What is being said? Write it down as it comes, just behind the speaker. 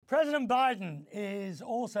President Biden is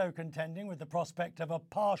also contending with the prospect of a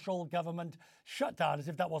partial government shutdown, as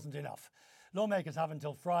if that wasn't enough. Lawmakers have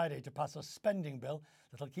until Friday to pass a spending bill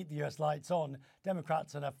that'll keep the US lights on.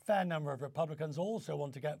 Democrats and a fair number of Republicans also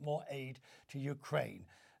want to get more aid to Ukraine.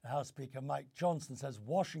 The House Speaker Mike Johnson says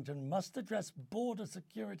Washington must address border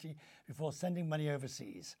security before sending money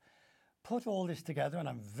overseas. Put all this together, and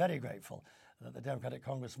I'm very grateful that the Democratic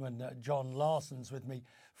Congressman John Larson's with me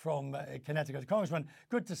from Connecticut. Congressman,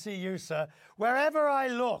 good to see you, sir. Wherever I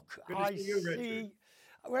look,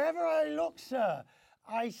 wherever I look, sir,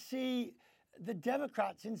 I see the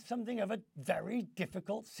Democrats in something of a very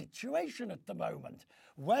difficult situation at the moment.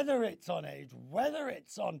 Whether it's on aid, whether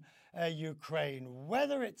it's on Ukraine,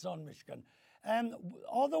 whether it's on Michigan,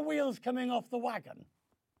 are the wheels coming off the wagon?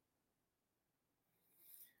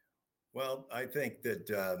 Well, I think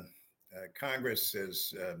that Congress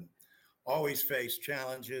has always faced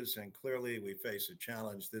challenges, and clearly we face a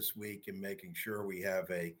challenge this week in making sure we have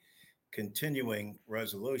a continuing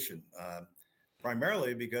resolution,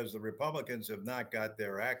 primarily because the Republicans have not got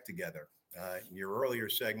their act together. In your earlier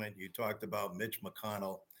segment, you talked about Mitch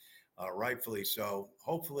McConnell, rightfully so.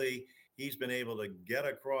 Hopefully, he's been able to get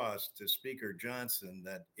across to Speaker Johnson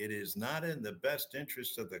that it is not in the best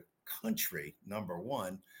interest of the country, number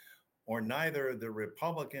one, or neither the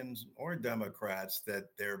Republicans or Democrats that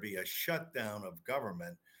there be a shutdown of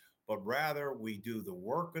government, but rather we do the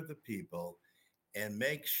work of the people and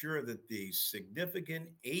make sure that these significant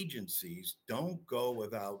agencies don't go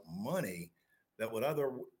without money that would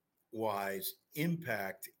otherwise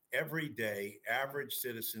impact everyday average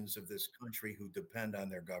citizens of this country who depend on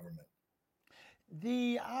their government.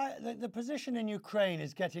 The position in Ukraine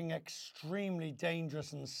is getting extremely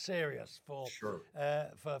dangerous and serious for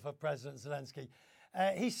President Zelensky.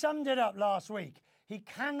 He summed it up last week. He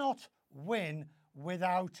cannot win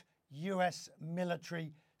without US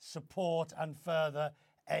military support and further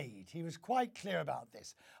aid. He was quite clear about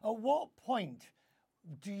this. At what point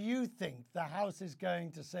do you think the House is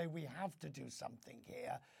going to say we have to do something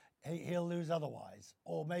here? He'll lose otherwise,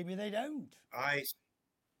 or maybe they don't.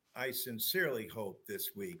 I sincerely hope this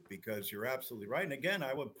week, because you're absolutely right. And again,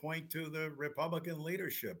 I would point to the Republican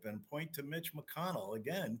leadership and point to Mitch McConnell.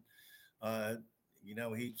 Again,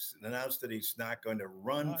 he's announced that he's not going to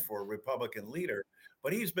run for Republican leader,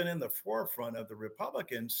 but he's been in the forefront of the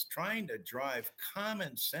Republicans trying to drive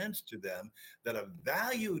common sense to them that a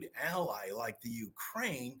valued ally like the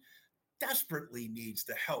Ukraine desperately needs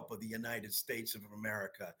the help of the United States of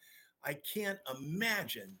America. I can't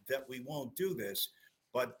imagine that we won't do this.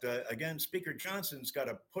 But again, Speaker Johnson's got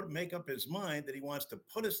to make up his mind that he wants to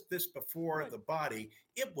put this before the body.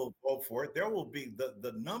 It will vote for it. There will be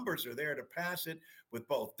the numbers are there to pass it with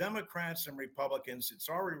both Democrats and Republicans. It's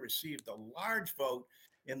already received a large vote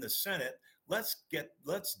in the Senate. Let's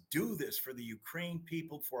do this for the Ukraine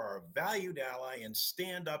people, for our valued ally, and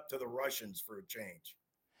stand up to the Russians for a change.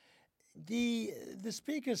 The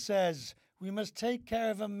Speaker says we must take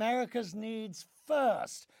care of America's needs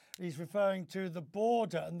first. He's referring to the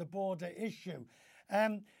border and the border issue.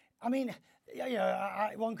 One can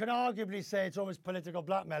arguably say it's almost political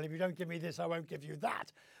blackmail. If you don't give me this, I won't give you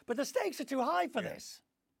that. But the stakes are too high for this.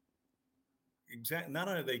 Exactly. Not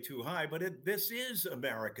only are they too high, but this is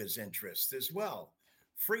America's interest as well.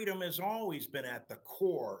 Freedom has always been at the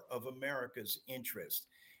core of America's interest.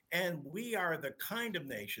 And we are the kind of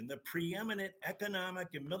nation, the preeminent economic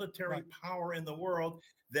and military power in the world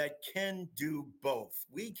that can do both.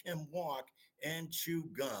 We can walk and chew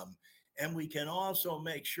gum. And we can also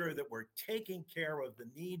make sure that we're taking care of the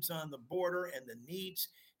needs on the border and the needs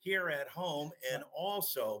here at home, and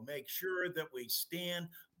also make sure that we stand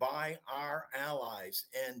by our allies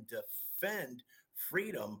and defend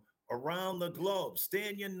freedom around the globe.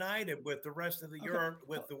 Stand united with the rest of Europe,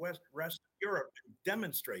 with the rest of Europe, and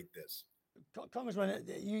demonstrate this. Congressman,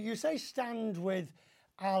 you say stand with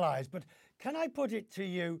allies, but can I put it to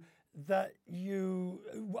you that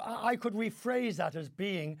I could rephrase that as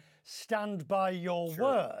being stand by your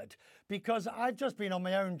word, because I've just been on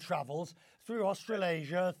my own travels through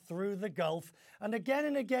Australasia, through the Gulf, and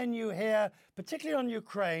again you hear, particularly on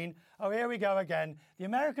Ukraine, oh, here we go again. The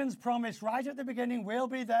Americans promised right at the beginning we'll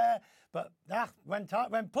be there, but when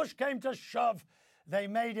push came to shove, they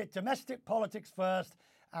made it domestic politics first,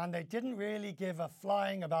 and they didn't really give a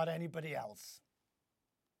flying about anybody else.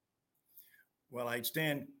 Well, I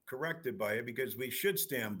stand corrected by it, because we should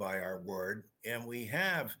stand by our word, and we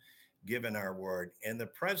have given our word. And the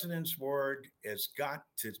president's word has got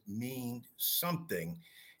to mean something.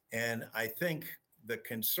 And I think the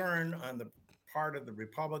concern on the part of the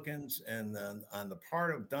Republicans and on the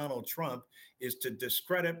part of Donald Trump is to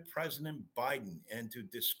discredit President Biden and to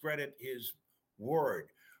discredit his word,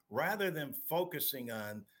 rather than focusing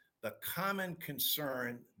on the common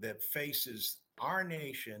concern that faces our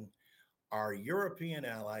nation, our European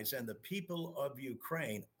allies, and the people of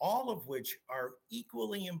Ukraine, all of which are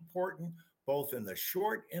equally important, both in the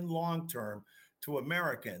short and long term, to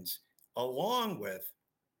Americans, along with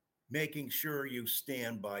making sure you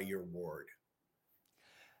stand by your word.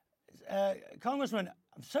 Congressman,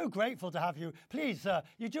 I'm so grateful to have you. Please,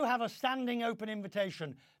 you do have a standing open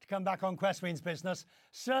invitation to come back on Quest Means Business.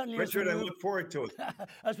 Certainly, Richard, I look forward to it.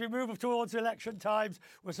 As we move towards election times,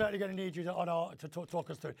 we're certainly going to need you to talk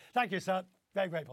us through it. Thank you, sir. Very grateful.